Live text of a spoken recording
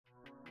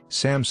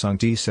Samsung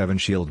T7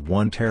 Shield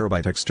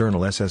 1TB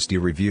external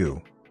SSD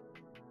review.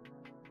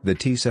 The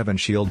T7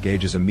 Shield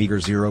gauges a meager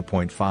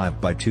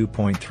 0.5 by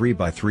 2.3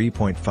 by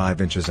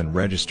 3.5 inches and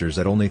registers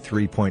at only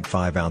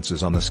 3.5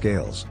 ounces on the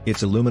scales.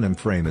 Its aluminum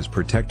frame is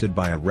protected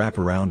by a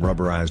wraparound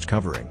rubberized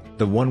covering.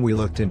 The one we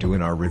looked into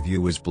in our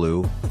review is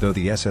blue, though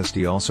the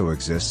SSD also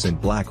exists in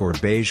black or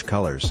beige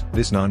colors.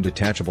 This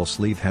non-detachable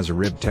sleeve has a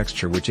rib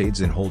texture which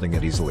aids in holding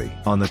it easily.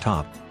 On the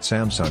top,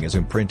 Samsung is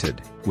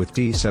imprinted, with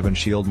T7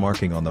 Shield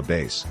marking on the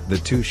base. The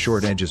two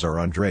short edges are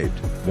undraped.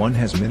 One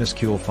has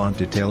minuscule font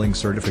detailing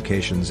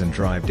certifications and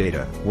drive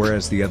data,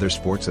 whereas the other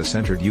sports a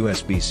centered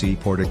USB-C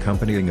port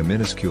accompanying a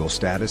minuscule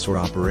status or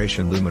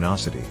operation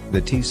luminosity.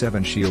 The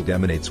T7 Shield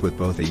emanates with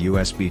both a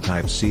USB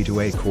Type-C to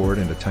A cord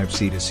and a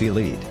Type-C to C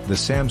lead. The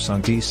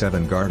Samsung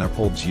T7 Guard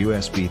upholds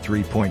USB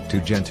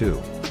 3.2 Gen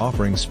 2,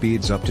 offering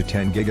speeds up to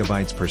 10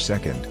 GB per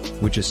second,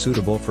 which is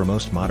suitable for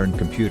most modern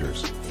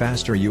computers.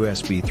 Faster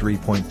USB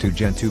 3.2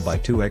 Gen 2 by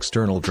 2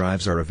 external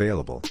drives are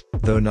available,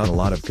 though not a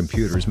lot of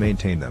computers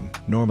maintain them.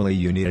 Normally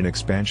you need an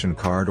expansion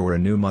card or a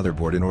new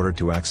motherboard in order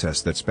to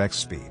access that spec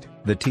speed.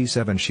 The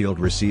T7 Shield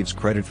receives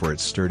credit for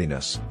its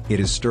sturdiness. It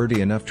is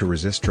sturdy enough to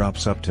resist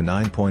drops up to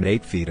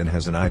 9.8 feet and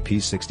has an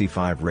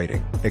IP65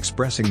 rating,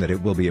 expressing that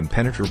it will be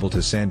impenetrable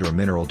to sand or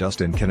mineral dust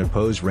and can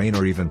oppose rain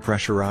or even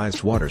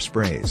pressurized water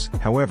sprays.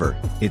 However,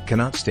 it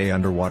cannot stay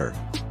underwater.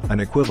 An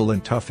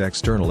equivalent tough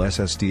external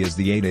SSD is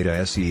the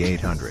ADATA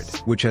SE800,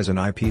 which has an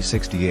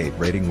IP68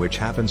 rating, which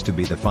happens to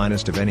be the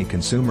finest of any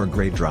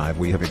consumer-grade drive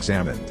we have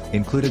examined.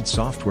 Included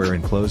software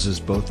encloses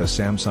both the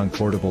Samsung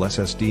Portable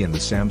SSD and the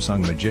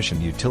Samsung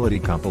Magician Utility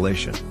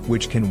Compilation,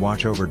 which can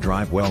watch over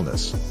drive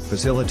wellness,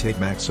 facilitate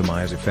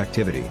maximize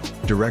effectivity,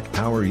 direct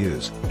power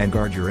use, and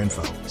guard your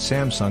info.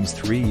 Samsung's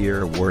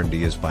 3-year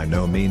warranty is by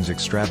no means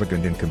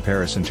extravagant in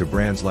comparison to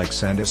brands like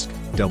SanDisk,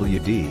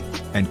 WD,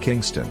 and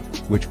Kingston,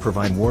 which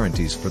provide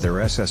warranties for their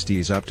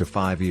SSDs up to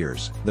 5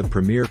 years. The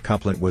premier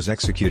couplet was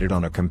executed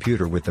on a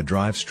computer with the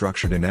drive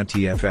structured in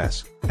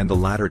NTFS, and the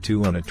latter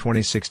two on a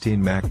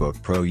 2016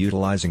 MacBook Pro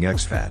utilizing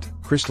exFAT.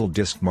 Crystal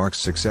Disk marks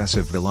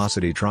successive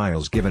velocity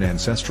trials give an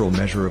ancestral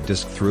measure of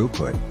disk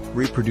throughput,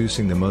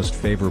 reproducing the most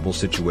favorable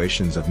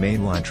situations of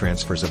mainline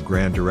transfers of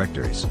grand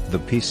directories. The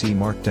PC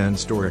Mark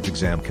X storage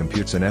exam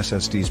computes an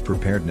SSD's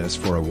preparedness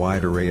for a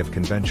wide array of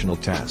conventional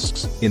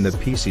tasks. In the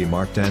PC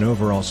Mark X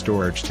overall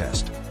storage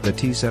test, the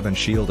T7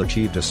 Shield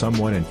achieved a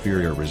somewhat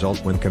inferior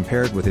result when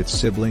compared with its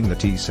sibling the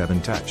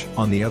T7 Touch.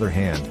 On the other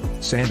hand,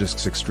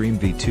 SanDisk's Extreme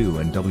V2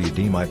 and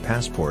WD My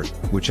Passport,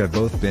 which have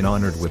both been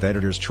honored with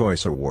Editor's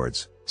Choice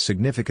Awards,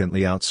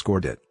 significantly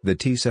outscored it. The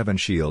T7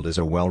 Shield is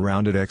a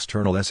well-rounded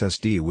external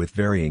SSD with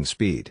varying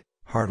speed,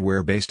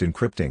 hardware-based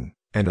encrypting,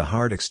 and a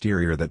hard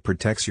exterior that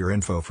protects your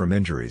info from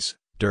injuries,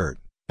 dirt,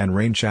 and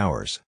rain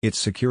showers. Its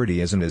security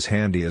isn't as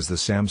handy as the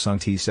Samsung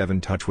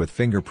T7 Touch with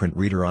fingerprint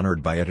reader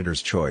honored by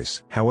Editor's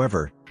Choice.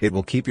 However, it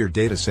will keep your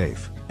data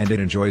safe, and it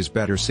enjoys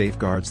better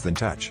safeguards than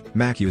Touch.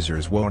 Mac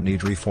users won't need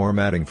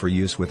reformatting for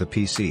use with a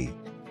PC.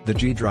 The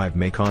G drive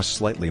may cost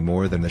slightly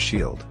more than the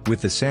Shield.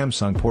 With the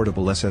Samsung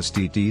Portable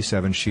SSD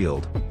T7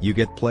 Shield, you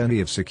get plenty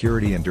of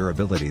security and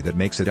durability that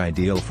makes it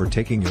ideal for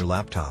taking your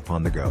laptop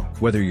on the go.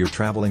 Whether you're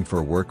traveling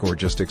for work or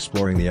just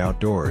exploring the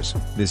outdoors,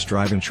 this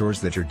drive ensures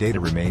that your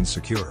data remains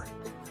secure.